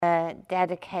a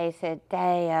dedicated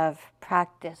day of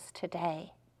practice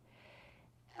today.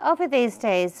 Over these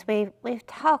days, we've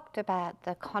talked about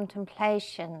the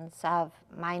contemplations of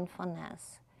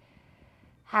mindfulness,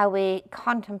 how we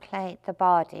contemplate the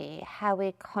body, how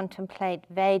we contemplate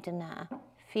Vedana,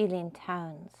 feeling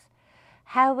tones,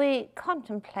 how we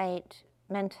contemplate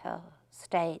mental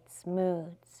states,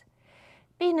 moods,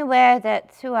 being aware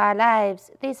that through our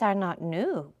lives, these are not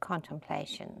new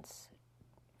contemplations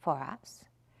for us.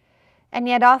 And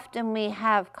yet often we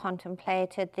have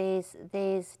contemplated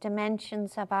these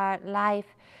dimensions of our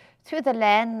life through the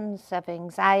lens of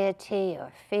anxiety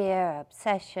or fear or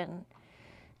obsession.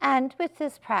 And with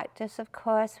this practice, of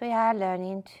course, we are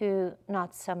learning to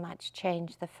not so much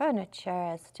change the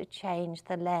furniture as to change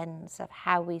the lens of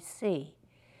how we see,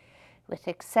 with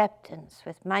acceptance,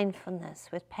 with mindfulness,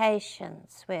 with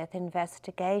patience, with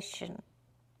investigation.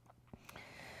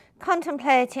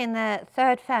 Contemplating the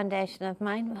third foundation of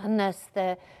mindfulness,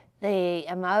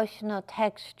 the emotional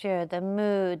texture, the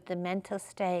mood, the mental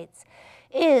states,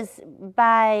 is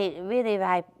by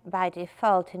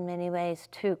default in many ways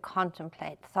to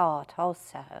contemplate thought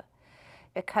also.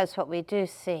 Because what we do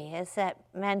see is that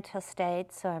mental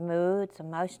states or moods,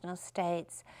 emotional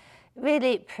states,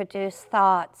 really produce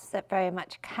thoughts that very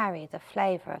much carry the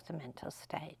flavor of the mental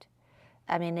state.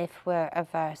 I mean, if we're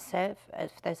aversive,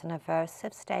 if there's an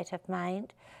aversive state of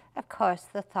mind, of course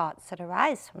the thoughts that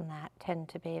arise from that tend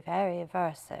to be very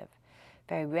aversive,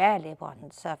 very rarely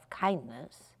ones of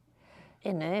kindness.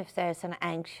 You know, if there's an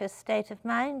anxious state of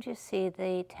mind, you see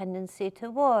the tendency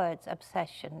towards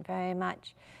obsession, very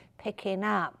much picking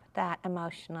up that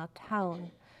emotional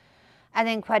tone. I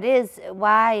think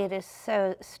why it is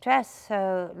so stressed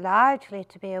so largely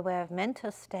to be aware of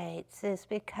mental states is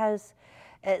because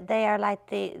they are like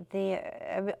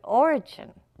the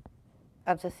origin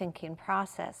of the thinking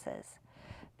processes.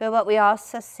 But what we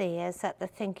also see is that the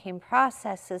thinking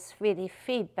processes really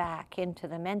feed back into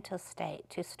the mental state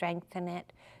to strengthen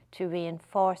it, to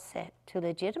reinforce it, to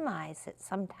legitimize it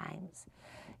sometimes.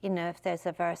 You know, if there's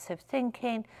aversive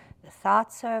thinking, the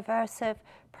thoughts are aversive,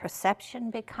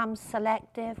 perception becomes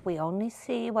selective, we only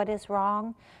see what is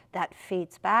wrong. That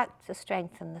feeds back to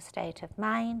strengthen the state of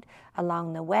mind.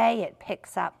 Along the way, it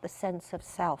picks up the sense of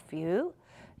self-view.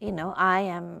 You know, I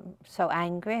am so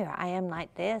angry, or I am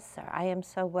like this, or I am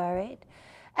so worried.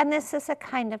 And this is a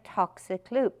kind of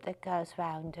toxic loop that goes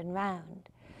round and round.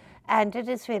 And it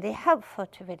is really helpful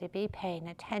to really be paying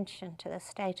attention to the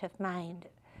state of mind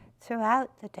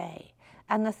throughout the day.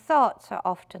 And the thoughts are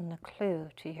often the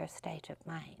clue to your state of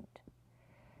mind.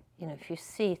 You know, if you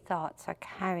see thoughts are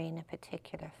carrying a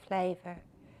particular flavor.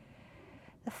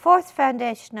 The fourth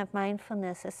foundation of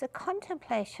mindfulness is the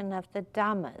contemplation of the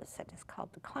Dhammas. It is called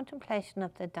the contemplation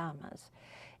of the Dhammas.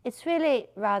 It's really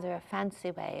rather a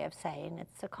fancy way of saying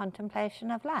it's the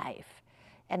contemplation of life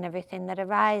and everything that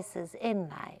arises in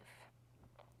life.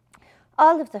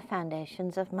 All of the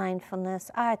foundations of mindfulness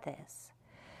are this.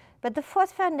 But the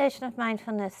fourth foundation of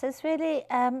mindfulness is really,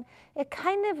 it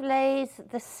kind of lays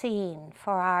the scene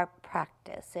for our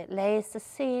practice. It lays the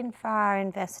scene for our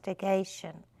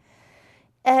investigation.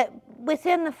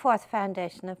 Within the fourth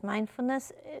foundation of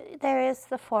mindfulness, there is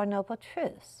the Four Noble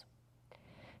Truths.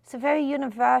 It's a very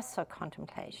universal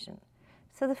contemplation.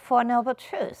 So the Four Noble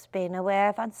Truths, being aware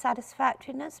of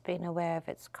unsatisfactoriness, being aware of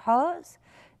its cause,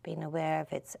 being aware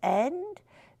of its end,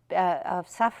 of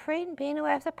suffering, being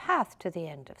aware of the path to the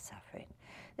end of suffering.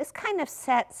 This kind of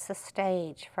sets the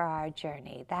stage for our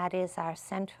journey. That is our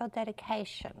central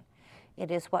dedication.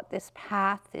 It is what this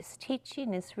path, this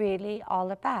teaching is really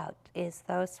all about, is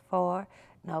those Four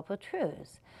Noble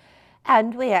Truths.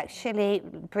 And we actually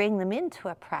bring them into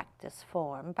a practice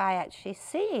form by actually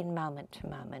seeing moment to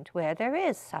moment where there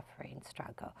is suffering,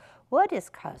 struggle. What is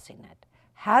causing it?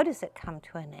 How does it come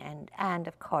to an end? And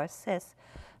of course, this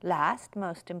last,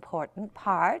 most important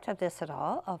part of this of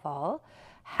all,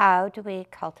 how do we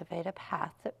cultivate a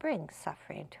path that brings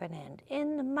suffering to an end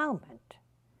in the moment?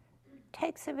 It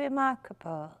takes a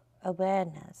remarkable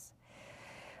awareness.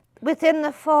 Within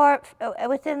the fourth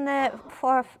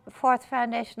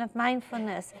foundation of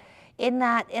mindfulness, in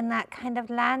that kind of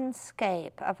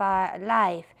landscape of our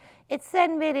life, it's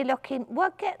then really looking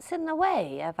what gets in the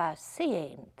way of us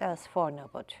seeing those Four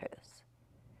Noble Truths.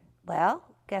 Well,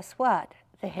 guess what?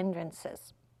 The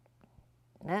hindrances.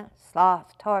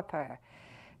 Sloth, torpor,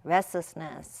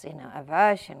 restlessness,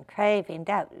 aversion, craving,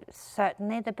 doubt.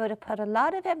 Certainly the Buddha put a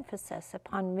lot of emphasis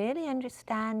upon really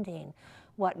understanding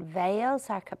what veils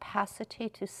our capacity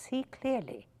to see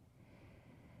clearly,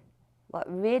 what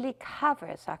really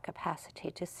covers our capacity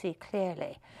to see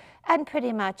clearly. And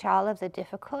pretty much all of the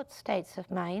difficult states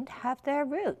of mind have their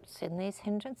roots in these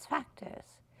hindrance factors.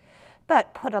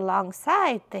 But put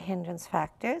alongside the hindrance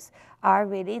factors are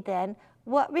really then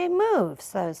what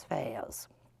removes those veils.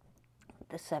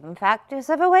 The 7 factors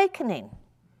of awakening.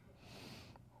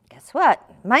 Guess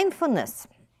what? Mindfulness,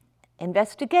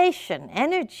 investigation,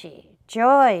 energy,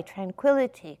 joy,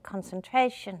 tranquility,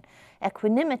 concentration,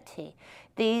 equanimity.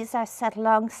 These are set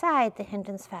alongside the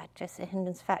hindrance factors. The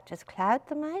hindrance factors cloud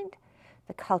the mind.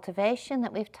 The cultivation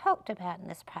that we've talked about in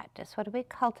this practice, what do we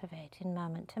cultivate in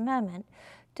moment to moment,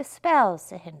 dispels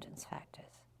the hindrance factors,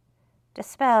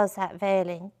 dispels that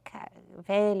veiling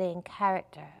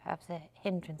character of the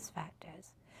hindrance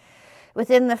factors.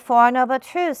 Within the Four Noble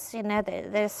Truths,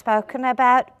 they're spoken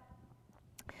about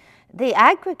the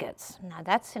aggregates. Now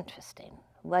that's interesting.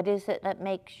 What is it that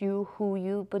makes you who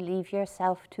you believe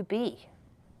yourself to be?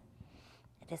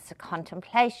 It is the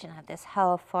contemplation of this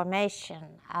whole formation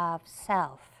of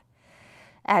self.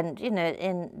 And,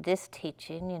 in this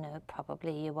teaching,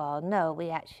 probably you all know,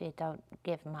 we actually don't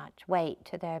give much weight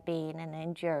to there being an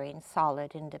enduring,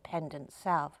 solid, independent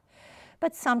self,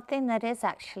 but something that is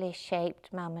actually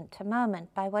shaped moment to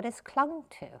moment by what is clung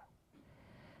to.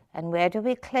 And where do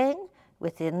we cling?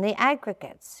 Within the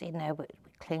aggregates,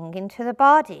 clinging to the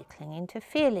body, clinging to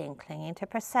feeling, clinging to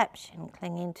perception,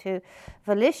 clinging to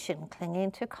volition, clinging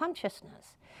to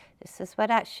consciousness. This is what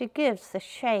actually gives the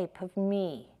shape of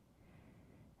me.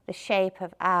 The shape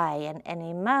of I in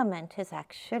any moment is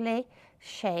actually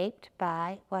shaped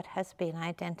by what has been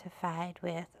identified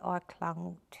with or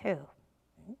clung to.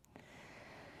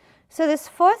 So this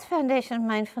 4th foundation of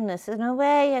mindfulness, in a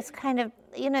way, is kind of,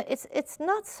 it's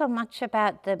not so much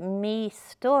about the me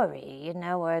story,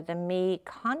 or the me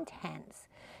contents.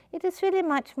 It is really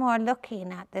much more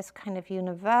looking at this kind of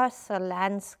universal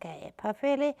landscape of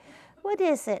really, what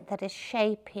is it that is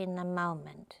shaping the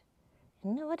moment?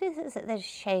 What is it that is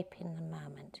shaping the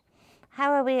moment?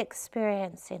 How are we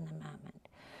experiencing the moment?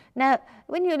 Now,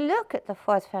 when you look at the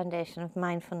 4th foundation of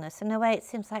mindfulness, in a way it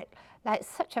seems like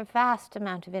such a vast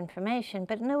amount of information,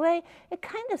 but in a way it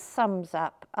kind of sums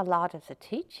up a lot of the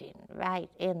teaching right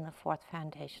in the 4th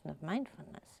foundation of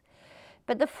mindfulness.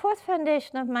 But the 4th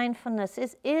foundation of mindfulness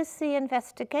is the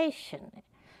investigation.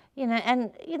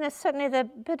 Certainly the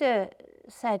Buddha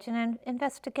said,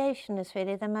 investigation is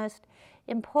really the most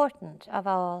important of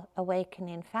all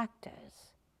awakening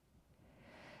factors.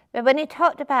 But when he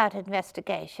talked about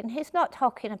investigation, he's not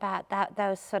talking about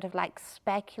those sort of like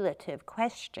speculative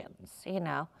questions,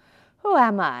 Who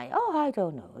am I? Oh, I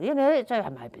don't know. I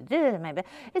might be this, I might be.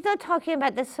 He's not talking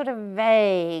about this sort of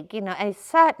vague, and he's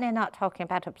certainly not talking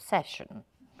about obsession.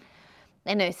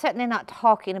 He's certainly not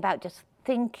talking about just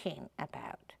thinking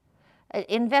about.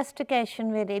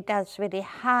 Investigation really does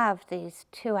have these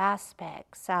 2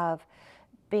 aspects of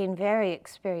being very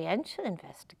experiential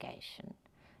investigation.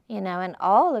 And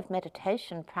all of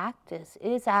meditation practice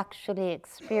is actually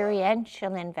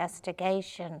experiential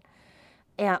investigation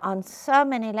on so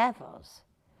many levels.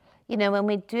 When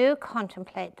we do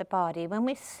contemplate the body, when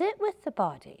we sit with the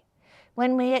body,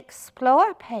 when we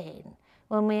explore pain,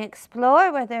 when we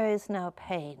explore where there is no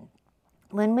pain,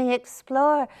 when we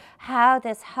explore how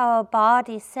this whole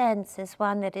body sense is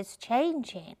one that is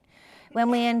changing, when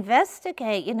we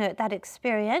investigate, that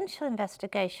experiential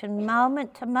investigation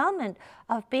moment to moment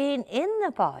of being in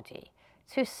the body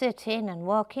through sitting and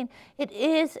walking, it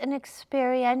is an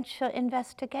experiential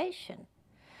investigation.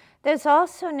 There's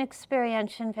also an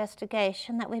experiential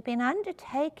investigation that we've been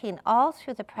undertaking all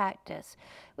through the practice,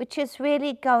 which is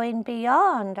really going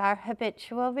beyond our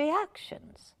habitual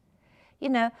reactions.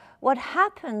 What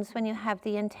happens when you have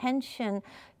the intention,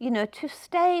 to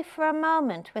stay for a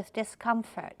moment with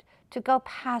discomfort, to go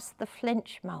past the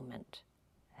flinch moment,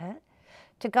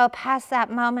 to go past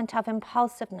that moment of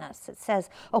impulsiveness that says,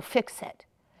 oh, fix it,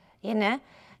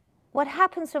 What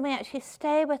happens when we actually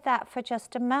stay with that for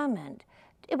just a moment?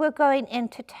 We're going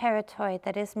into territory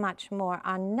that is much more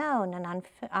unknown and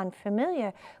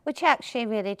unfamiliar, which actually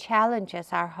really challenges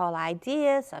our whole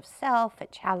ideas of self.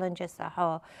 It challenges the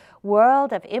whole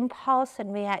world of impulse and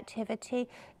reactivity.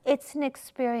 It's an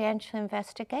experiential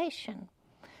investigation.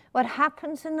 What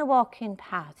happens in the walking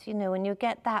path, when you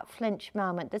get that flinch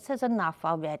moment that says enough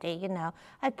already,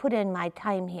 I put in my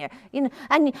time here,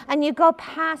 and you go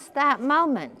past that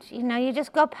moment, you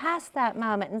just go past that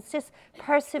moment and just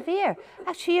persevere.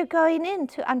 Actually, you're going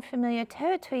into unfamiliar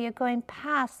territory. You're going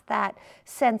past that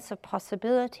sense of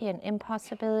possibility and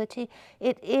impossibility.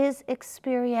 It is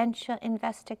experiential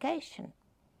investigation.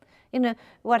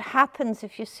 What happens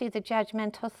if you see the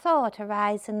judgmental thought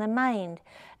arise in the mind,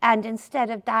 and instead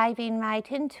of diving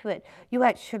right into it, you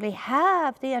actually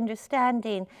have the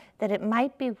understanding that it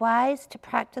might be wise to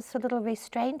practice a little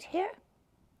restraint here?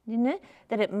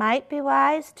 That it might be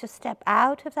wise to step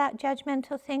out of that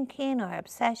judgmental thinking or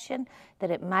obsession,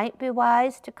 that it might be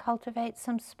wise to cultivate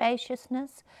some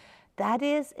spaciousness. That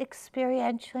is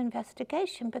experiential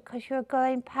investigation, because you're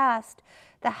going past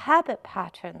the habit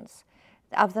patterns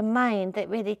of the mind that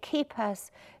really keep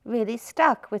us really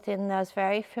stuck within those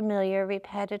very familiar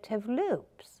repetitive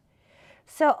loops.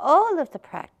 So all of the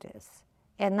practice,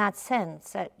 in that sense,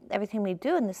 that everything we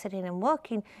do in the sitting and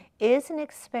walking is an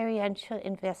experiential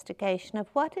investigation of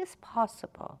what is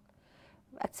possible.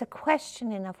 It's a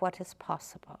questioning of what is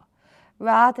possible,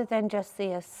 rather than just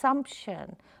the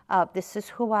assumption of this is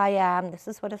who I am, this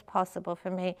is what is possible for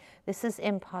me, this is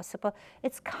impossible.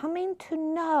 It's coming to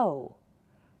know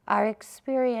our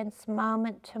experience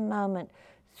moment to moment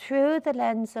through the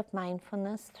lens of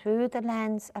mindfulness, through the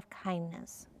lens of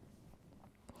kindness.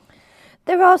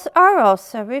 There are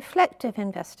also reflective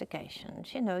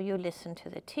investigations. You listen to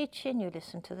the teaching, you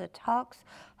listen to the talks.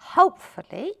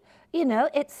 Hopefully,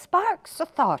 it sparks a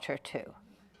thought or two.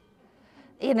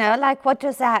 Like, what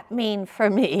does that mean for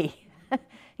me?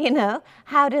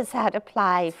 How does that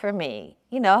apply for me?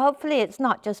 Hopefully it's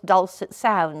not just dulcet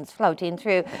sounds floating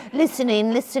through,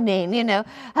 listening.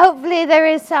 Hopefully there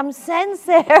is some sense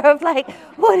there of like,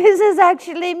 what does this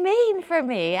actually mean for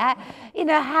me?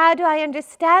 How do I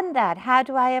understand that? How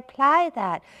do I apply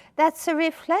that? That's a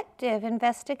reflective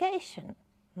investigation.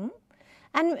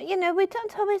 And, we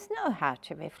don't always know how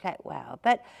to reflect well,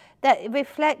 but that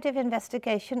reflective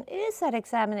investigation is that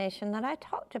examination that I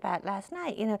talked about last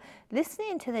night,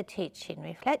 listening to the teaching,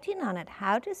 reflecting on it.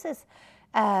 How does this,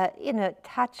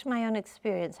 touch my own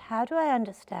experience? How do I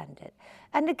understand it?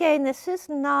 And again, this is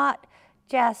not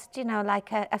just,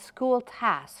 like a school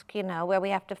task, where we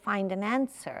have to find an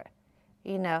answer,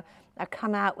 or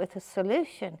come out with a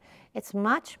solution. It's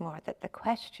much more that the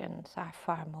questions are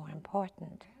far more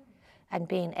important. And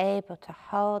being able to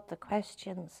hold the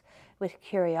questions with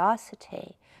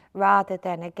curiosity, rather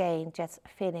than, again, just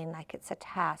feeling like it's a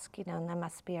task, and there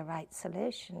must be a right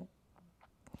solution.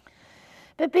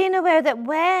 But being aware that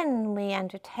when we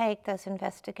undertake those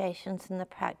investigations in the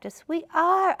practice, we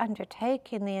are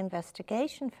undertaking the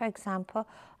investigation, for example,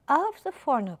 of the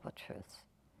Four Noble Truths.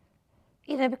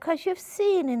 Because you've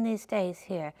seen in these days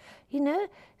here,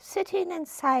 sitting in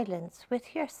silence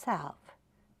with yourself,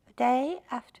 day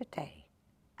after day,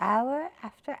 hour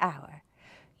after hour,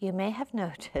 you may have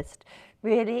noticed,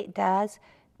 really does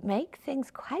make things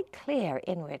quite clear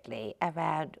inwardly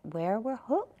around where we're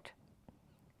hooked,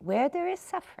 where there is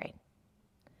suffering.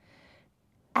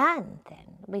 And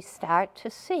then we start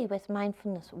to see with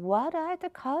mindfulness, what are the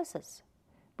causes?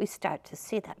 We start to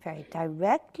see that very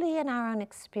directly in our own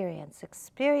experience,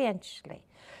 experientially.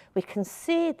 We can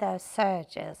see those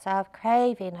surges of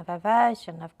craving, of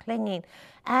aversion, of clinging,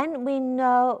 and we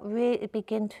really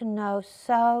begin to know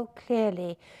so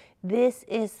clearly, this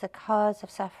is the cause of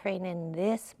suffering in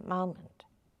this moment.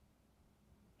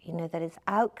 That its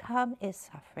outcome is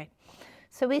suffering.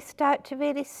 So we start to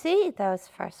really see those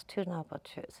first two Noble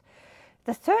Truths.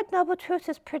 The third Noble Truth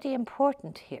is pretty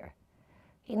important here,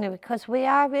 because we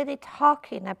are really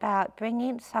talking about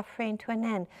bringing suffering to an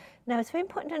end. Now, it's very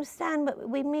important to understand what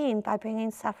we mean by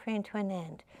bringing suffering to an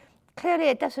end. Clearly,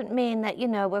 it doesn't mean that,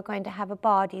 we're going to have a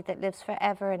body that lives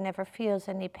forever and never feels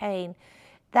any pain.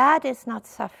 That is not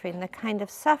suffering. The kind of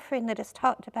suffering that is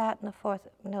talked about in the Fourth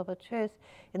Noble Truth,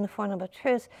 in the Four Noble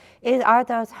Truths, are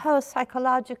those whole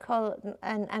psychological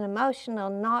and emotional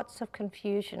knots of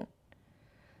confusion,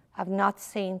 of not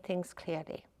seeing things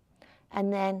clearly.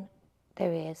 And then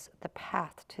there is the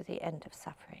path to the end of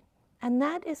suffering. And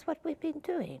that is what we've been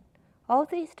doing all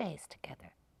these days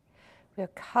together. We're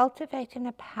cultivating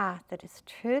a path that is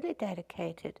truly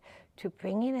dedicated to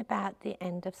bringing about the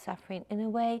end of suffering in a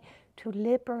way to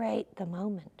liberate the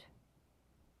moment.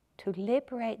 To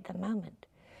liberate the moment.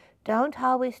 Don't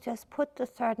always just put the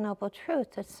Third Noble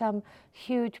Truth as some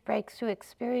huge breakthrough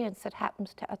experience that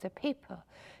happens to other people.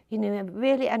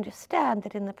 Really understand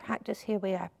that in the practice here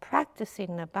we are practicing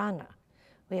nibbana.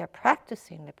 We are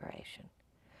practicing liberation.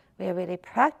 We are really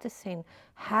practicing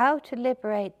how to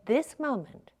liberate this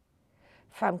moment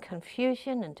from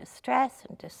confusion and distress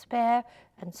and despair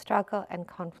and struggle and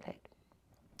conflict.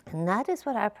 And that is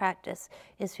what our practice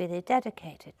is really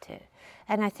dedicated to.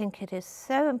 And I think it is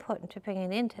so important to bring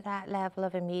it into that level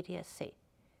of immediacy.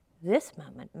 This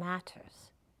moment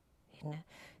matters.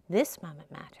 This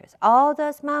moment matters. All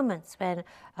those moments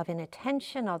of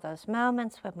inattention, all those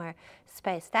moments when we're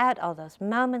spaced out, all those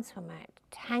moments when we're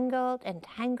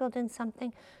entangled in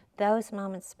something, those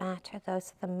moments matter.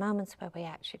 Those are the moments where we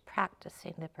actually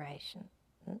practicing liberation.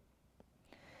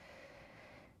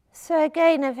 So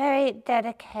again, a very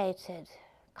dedicated,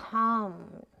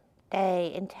 calm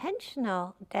day,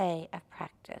 intentional day of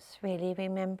practice, really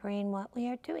remembering what we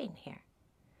are doing here.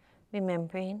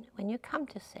 Remembering when you come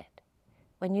to sit,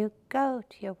 when you go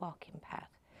to your walking path,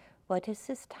 what is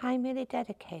this time really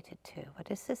dedicated to? What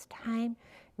is this time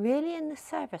really in the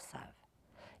service of?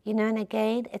 You know, and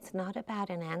again, it's not about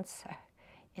an answer.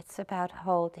 It's about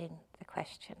holding the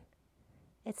question.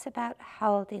 It's about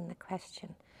holding the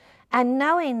question. And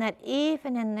knowing that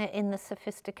even in the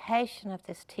sophistication of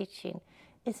this teaching,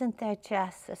 isn't there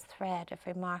just this thread of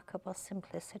remarkable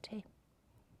simplicity?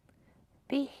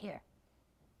 Be here.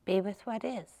 Be with what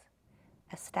is.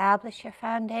 Establish your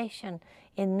foundation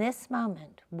in this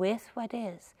moment with what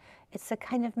is. It's the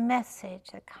kind of message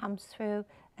that comes through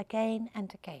again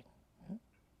and again.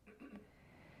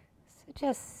 So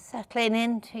just settling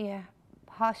into your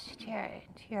posture,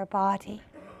 into your body.